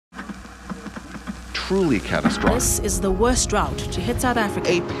truly catastrophic. This is the worst drought to hit South Africa.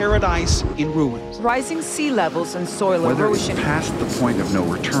 A paradise in ruins. Rising sea levels and soil Whether erosion. it's past the point of no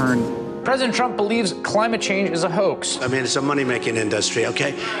return. President Trump believes climate change is a hoax. I mean, it's a money-making industry,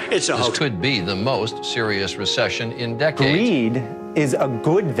 okay? It's a hoax. This could be the most serious recession in decades. Greed is a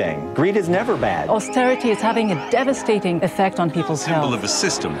good thing. Greed is never bad. Austerity is having a devastating effect on people's health. Symbol of a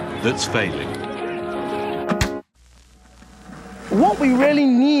system that's failing. What we really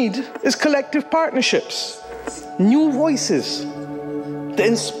need is collective partnerships, new voices to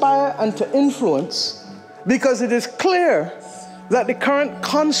inspire and to influence, because it is clear that the current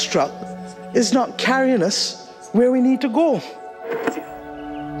construct is not carrying us where we need to go.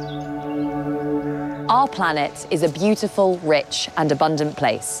 Our planet is a beautiful, rich, and abundant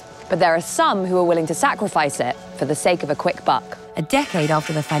place. But there are some who are willing to sacrifice it for the sake of a quick buck. A decade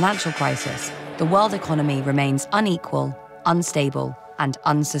after the financial crisis, the world economy remains unequal, unstable, and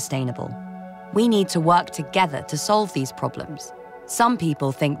unsustainable. We need to work together to solve these problems. Some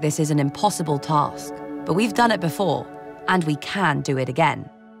people think this is an impossible task, but we've done it before, and we can do it again.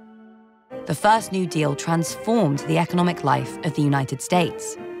 The first New Deal transformed the economic life of the United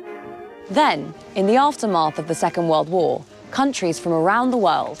States. Then, in the aftermath of the Second World War, countries from around the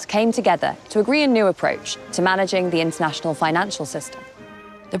world came together to agree a new approach to managing the international financial system.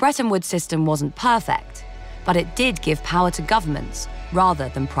 The Bretton Woods system wasn't perfect, but it did give power to governments rather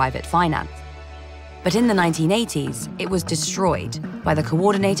than private finance. But in the 1980s, it was destroyed by the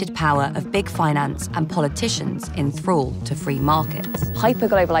coordinated power of big finance and politicians enthralled to free markets.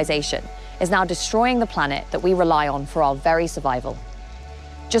 Hyperglobalization is now destroying the planet that we rely on for our very survival.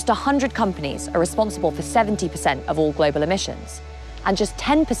 Just 100 companies are responsible for 70% of all global emissions, and just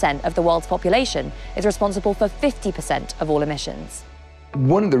 10% of the world's population is responsible for 50% of all emissions.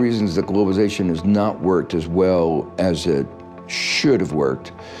 One of the reasons that globalization has not worked as well as it should have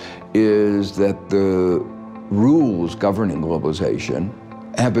worked is that the rules governing globalization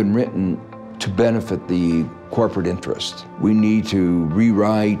have been written to benefit the corporate interest. We need to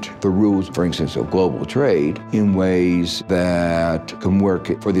rewrite the rules, for instance, of global trade in ways that can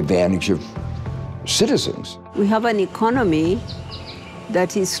work for the advantage of citizens. We have an economy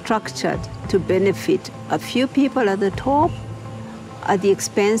that is structured to benefit a few people at the top at the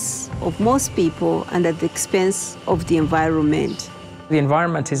expense of most people and at the expense of the environment. The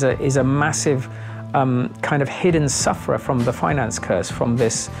environment is a massive kind of hidden sufferer from the finance curse, from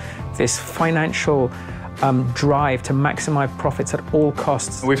this financial drive to maximize profits at all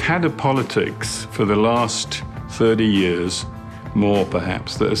costs. We've had a politics for the last 30 years, more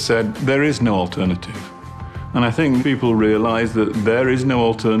perhaps, that has said there is no alternative. And I think people realize that there is no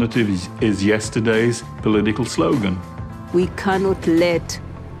alternative is yesterday's political slogan. We cannot let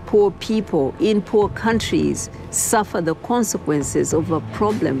poor people in poor countries suffer the consequences of a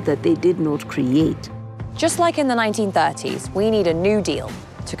problem that they did not create. Just like in the 1930s, we need a new deal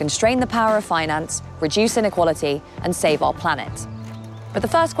to constrain the power of finance, reduce inequality, and save our planet. But the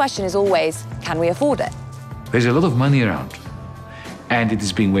first question is always, can we afford it? There's a lot of money around, and it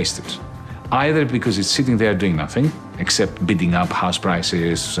is being wasted. Either because it's sitting there doing nothing, except bidding up house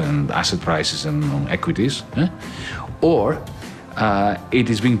prices and asset prices and equities, or it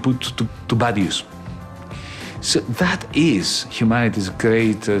is being put to bad use. So that is humanity's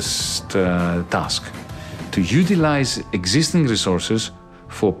greatest task, to utilize existing resources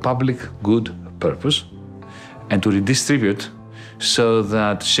for public good purpose and to redistribute so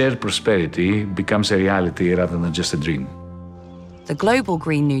that shared prosperity becomes a reality rather than just a dream. The global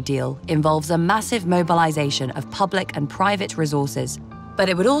Green New Deal involves a massive mobilization of public and private resources, but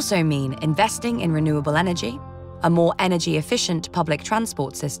it would also mean investing in renewable energy, a more energy-efficient public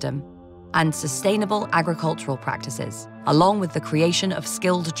transport system, and sustainable agricultural practices, along with the creation of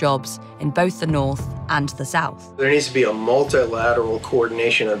skilled jobs in both the North and the South. There needs to be a multilateral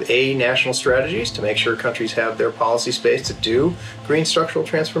coordination of national strategies to make sure countries have their policy space to do green structural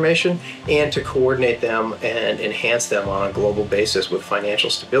transformation, and to coordinate them and enhance them on a global basis with financial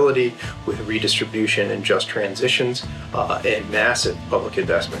stability, with redistribution and just transitions, and massive public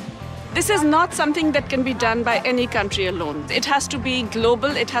investment. This is not something that can be done by any country alone. It has to be global,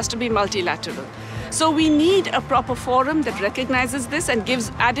 it has to be multilateral. So we need a proper forum that recognizes this and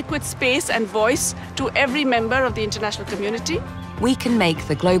gives adequate space and voice to every member of the international community. We can make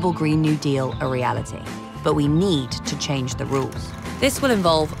the global Green New Deal a reality, but we need to change the rules. This will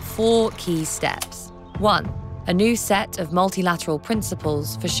involve 4 key steps. 1, a new set of multilateral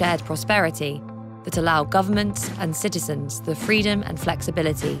principles for shared prosperity that allow governments and citizens the freedom and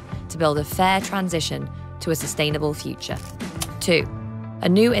flexibility to build a fair transition to a sustainable future. 2, a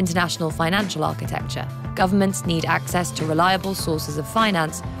new international financial architecture governments need access to reliable sources of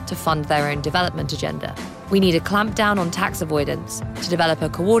finance to fund their own development agenda. We need a clampdown on tax avoidance to develop a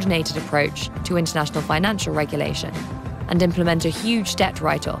coordinated approach to international financial regulation and implement a huge debt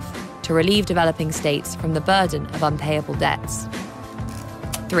write-off to relieve developing states from the burden of unpayable debts.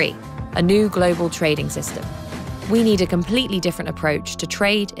 3. A new global trading system. We need a completely different approach to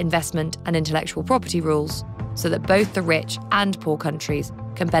trade, investment, and intellectual property rules so that both the rich and poor countries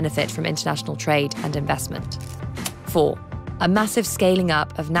can benefit from international trade and investment. 4. A massive scaling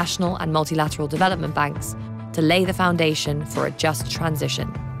up of national and multilateral development banks to lay the foundation for a just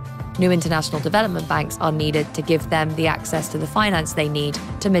transition. New international development banks are needed to give them the access to the finance they need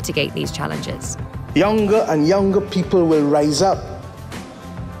to mitigate these challenges. Younger and younger people will rise up.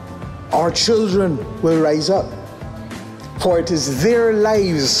 Our children will rise up. For it is their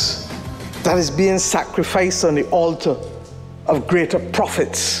lives that is being sacrificed on the altar of greater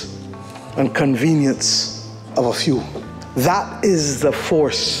profits and convenience of a few. That is the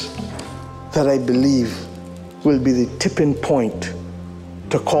force that I believe will be the tipping point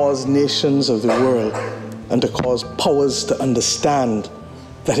to cause nations of the world and to cause powers to understand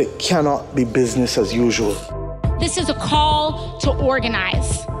that it cannot be business as usual. This is a call to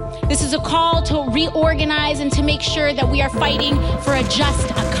organize. This is a call to reorganize and to make sure that we are fighting for a just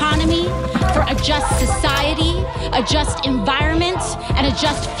economy, for a just society, a just environment, and a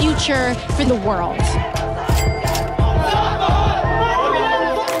just future for the world.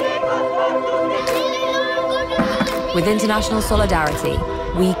 With international solidarity,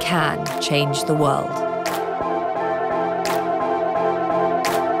 we can change the world.